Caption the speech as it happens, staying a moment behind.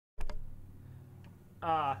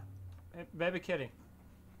Baby kitty.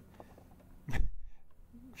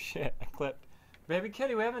 Shit, I clipped. Baby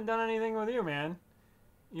kitty, we haven't done anything with you, man.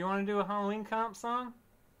 You want to do a Halloween comp song?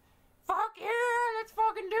 Fuck yeah, let's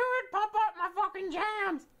fucking do it. Pump up my fucking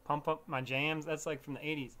jams. Pump up my jams? That's like from the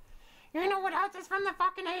 80s. You know what else is from the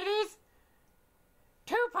fucking 80s?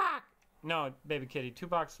 Tupac. No, baby kitty.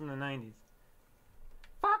 Tupac's from the 90s.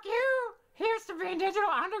 Fuck you. Here's to being Digital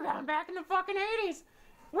Underground back in the fucking 80s.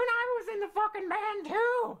 When I was in the fucking band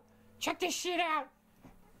too. Check this shit out.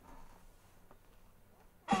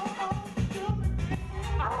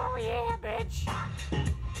 Oh yeah, bitch.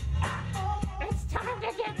 It's time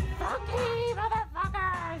to get funky,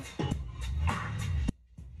 motherfuckers.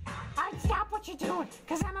 Alright, stop what you're doing,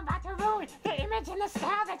 cause I'm about to ruin the image and the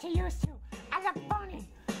style that you're used to. I look funny,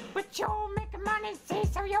 but you're making money, see,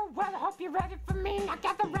 so you well, hope you're ready for me. Now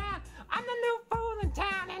gather round, I'm the new fool in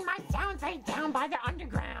town, and my sound's laid down by the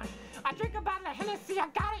underground. I drink a bottle of Hennessy, I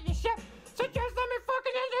got it, you ship. So just let me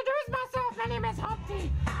fucking introduce myself. My name is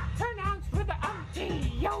Humpty, pronounced with a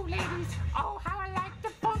umpty. Yo, ladies, oh, how I like to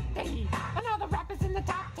funk thee. And all the rappers in the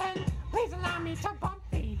top 10, please allow me to bump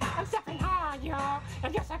thee. I'm stepping hard, y'all,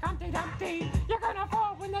 and just like Humpty Dumpty, you're gonna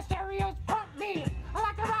fall when the stereos pump me. I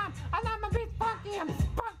like to rhyme, I like my beats funky, I'm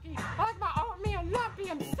spunky. I like my oatmeal lumpy,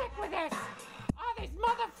 I'm sick with this. All these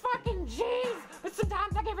motherfucking G's, but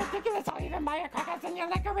sometimes I get ridiculous. I'll even buy your crackers and your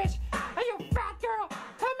licorice. Are you fat girl?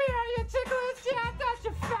 Come here, are you ticklish? Yeah, I thought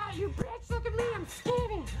you're fat, you bitch. Look at me, I'm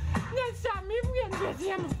skinny. Don't stop me from getting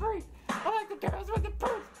busy, I'm a freak. I like the girls with the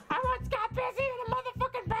poops. I once got busy in a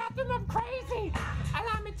motherfucking bathroom, I'm crazy.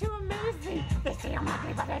 Allow me to amaze me. They say I'm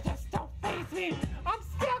ugly, but they just don't faze me. I'm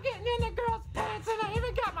still getting in the girls' pants, and I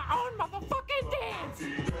even got my own motherfucking dance.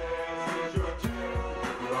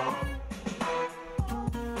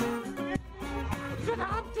 To the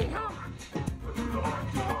Humpty Hump.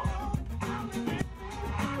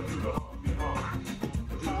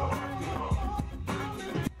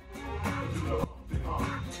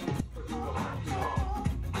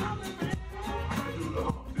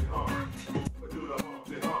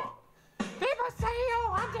 People say,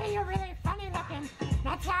 oh, Humpty, you're really funny looking.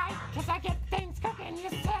 That's right, cause I get things cooking. You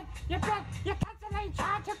said, you bet, you constantly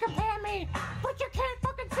try to compare me, but you can't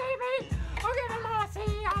fucking see me. I'll give them all,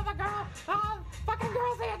 see, all the girls, all fucking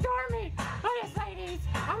girls, they adore me. Honest ladies,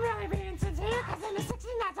 I'm really being sincere, cause in the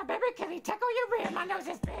 60s, that's a baby kitty tickle your rear. My nose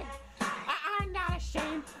is big. I'm not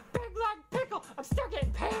ashamed. Big like pickle. I'm still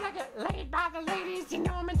getting paid. I get laid by the ladies. You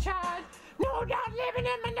know I'm in charge. No doubt living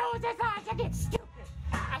in my nose is large. I get stupid.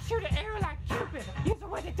 I shoot an arrow like Cupid. Use the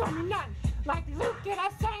word that told me nothing. Like Luke did, I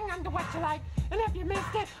sang under what you like. And if you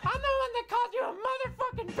missed it, I'm the one that called you a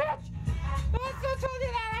motherfucking bitch. I still told you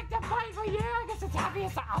that I like to fight. Well, yeah, I guess it's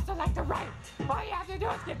obvious I also like to write. All you have to do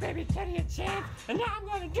is give baby kitty a chance. And now I'm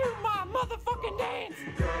gonna do my motherfucking dance.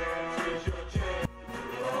 Dance is your chance.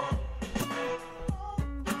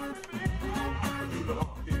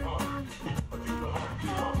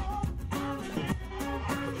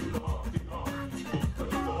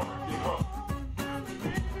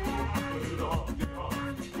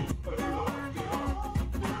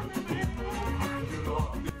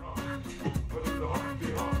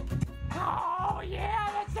 Oh yeah,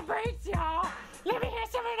 that's the breaks, y'all. Let me hear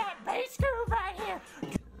some of that bass groove right here.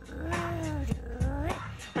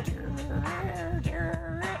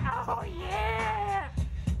 Oh yeah!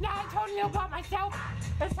 Now I told you about myself.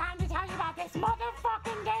 It's time to tell you about this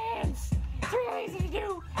motherfucking dance. It's real easy to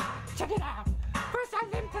do. Check it out. First I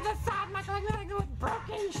limped to the side, my leg was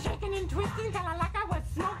broken, shaking and twisting, kinda like I was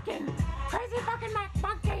smoking. Crazy fucking Mac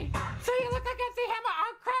monkey. So you look like MC Hammer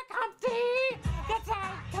on crack, Humpty. That's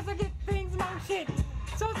right, cause I get things motion.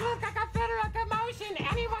 So it looks like a federal commotion.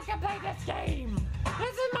 Anyone can play this game.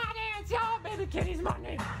 This is my dance, y'all. Baby kitty's my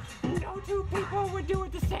name. No two people would do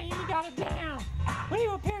it the same. You got it down. When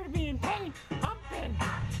you appear to be in pain, humping,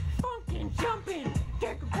 funkin', jumping,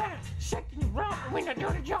 dick a pant, shaking your rump. When I do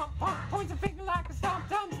the jump, pump, points a finger like a stomp,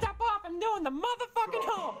 thumb, step off. I'm doing the motherfucking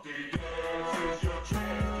hump. The dance is your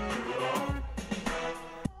chance to belong.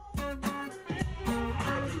 I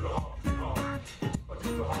do the Humpty Hump. I do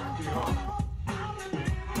the Humpty Hump.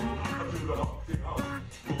 I do the Humpty Hump.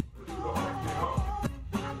 I do the Humpty Hump.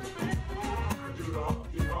 I do the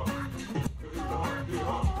Humpty Hump. I do the Humpty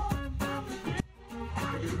Hump.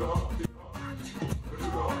 I do the Humpty Hump. I do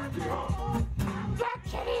the Humpty Hump. Black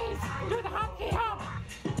kitties, do the Humpty Hump.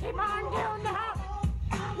 Keep on doing the hump.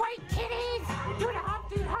 White kitties, do the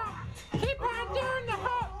Humpty Hump. Keep on doing the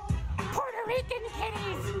hump.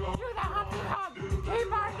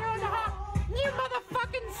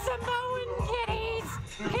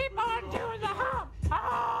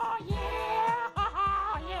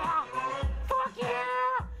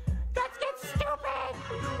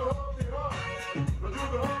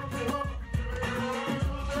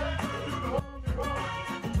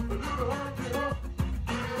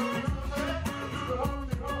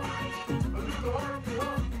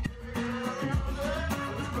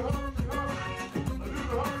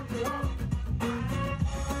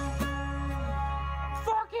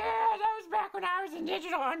 was in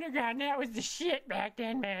Digital Underground. That was the shit back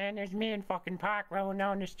then, man. There's me and fucking Pac rolling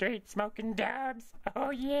down the street smoking dubs.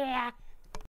 Oh, yeah.